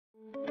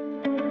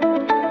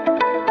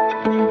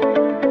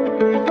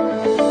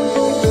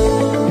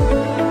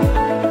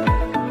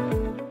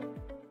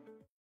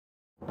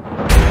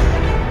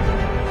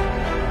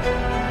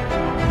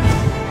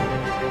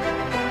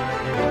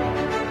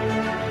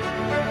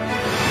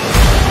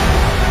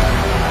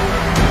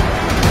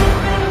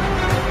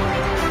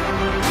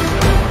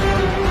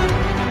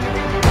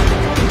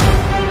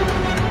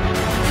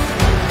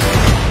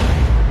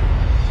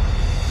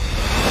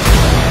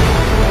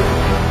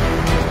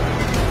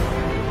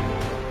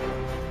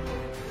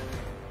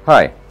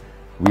Hi,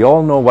 we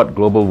all know what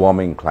global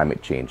warming and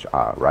climate change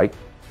are, right?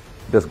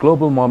 Does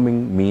global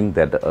warming mean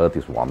that the Earth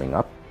is warming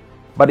up?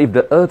 But if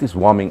the Earth is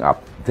warming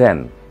up,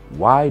 then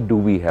why do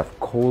we have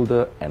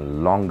colder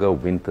and longer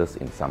winters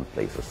in some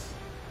places?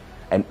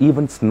 And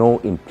even snow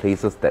in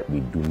places that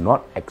we do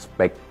not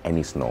expect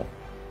any snow?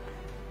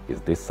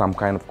 Is this some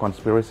kind of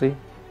conspiracy?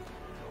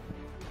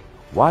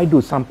 Why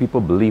do some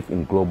people believe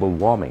in global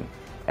warming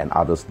and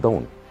others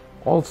don't?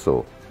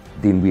 Also,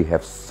 didn't we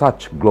have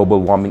such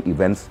global warming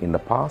events in the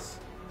past?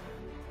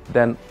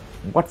 Then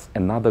what's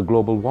another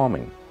global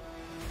warming?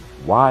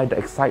 Why the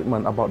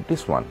excitement about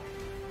this one?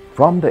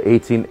 From the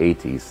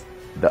 1880s,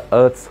 the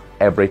Earth's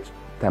average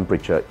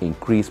temperature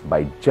increased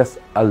by just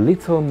a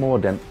little more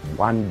than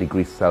 1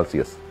 degree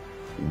Celsius.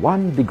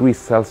 1 degree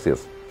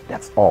Celsius,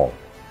 that's all.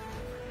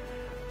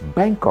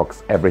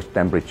 Bangkok's average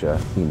temperature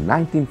in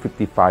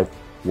 1955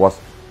 was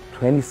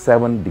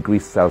 27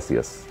 degrees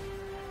Celsius,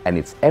 and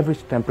its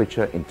average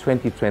temperature in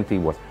 2020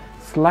 was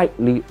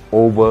slightly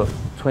over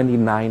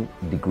 29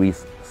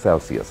 degrees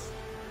Celsius.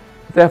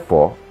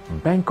 Therefore,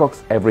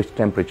 Bangkok's average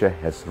temperature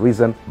has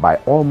risen by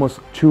almost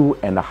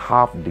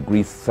 2.5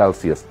 degrees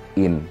Celsius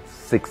in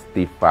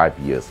 65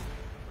 years.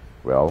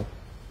 Well,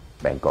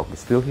 Bangkok is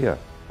still here,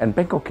 and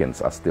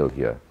Bangkokians are still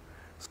here.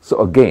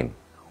 So again,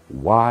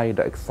 why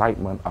the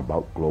excitement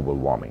about global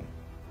warming?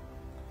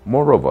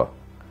 Moreover,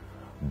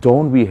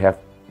 don't we have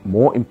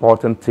more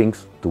important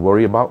things to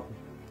worry about,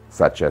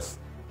 such as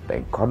the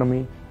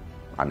economy,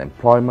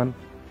 unemployment,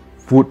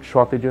 food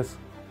shortages,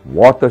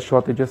 water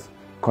shortages,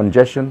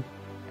 congestion,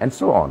 and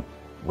so on?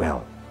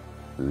 Well,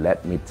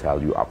 let me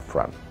tell you up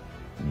front,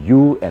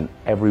 you and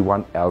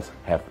everyone else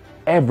have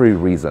every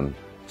reason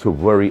to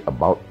worry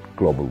about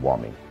global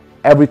warming.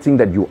 Everything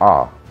that you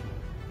are,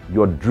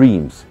 your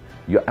dreams,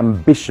 your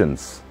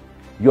ambitions,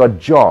 your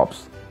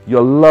jobs,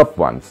 your loved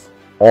ones,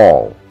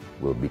 all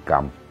will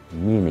become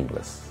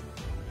meaningless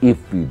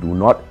if we do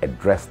not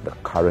address the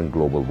current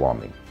global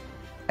warming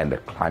and the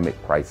climate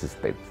crisis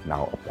that is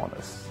now upon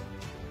us.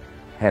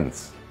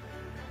 Hence,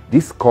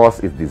 this course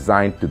is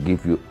designed to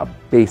give you a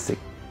basic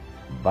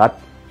but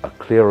a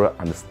clearer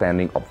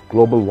understanding of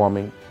global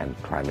warming and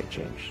climate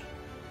change.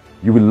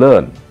 You will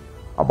learn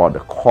about the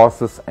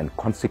causes and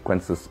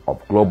consequences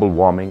of global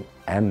warming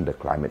and the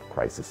climate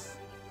crisis.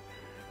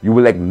 You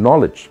will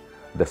acknowledge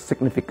the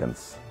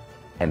significance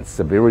and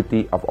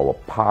severity of our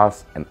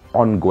past and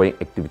ongoing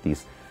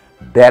activities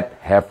that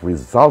have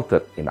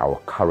resulted in our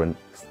current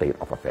state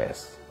of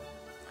affairs.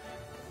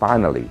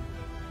 Finally,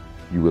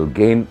 you will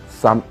gain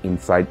some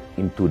insight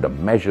into the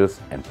measures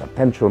and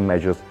potential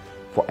measures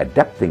for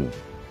adapting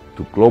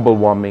to global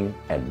warming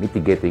and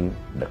mitigating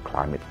the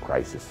climate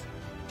crisis.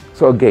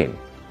 So again,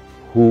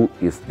 who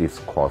is this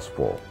course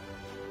for?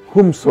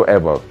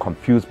 Whomsoever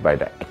confused by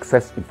the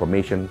excess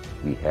information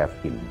we have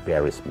in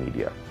various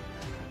media,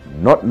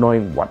 not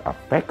knowing what are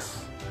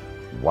facts,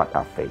 what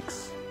are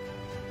fakes.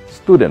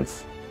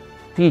 Students,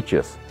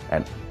 teachers,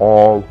 and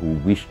all who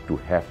wish to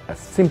have a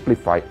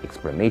simplified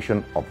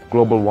explanation of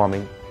global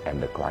warming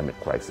and the climate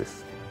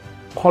crisis.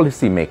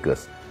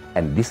 Policymakers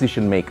and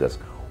decision makers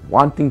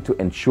wanting to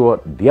ensure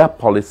their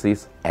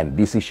policies and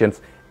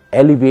decisions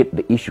elevate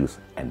the issues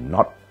and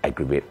not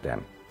aggravate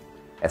them.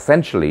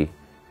 Essentially,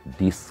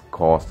 this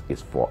course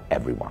is for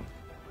everyone.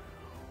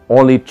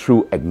 Only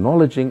through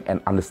acknowledging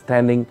and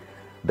understanding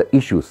the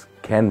issues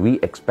can we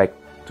expect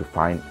to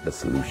find the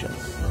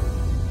solutions.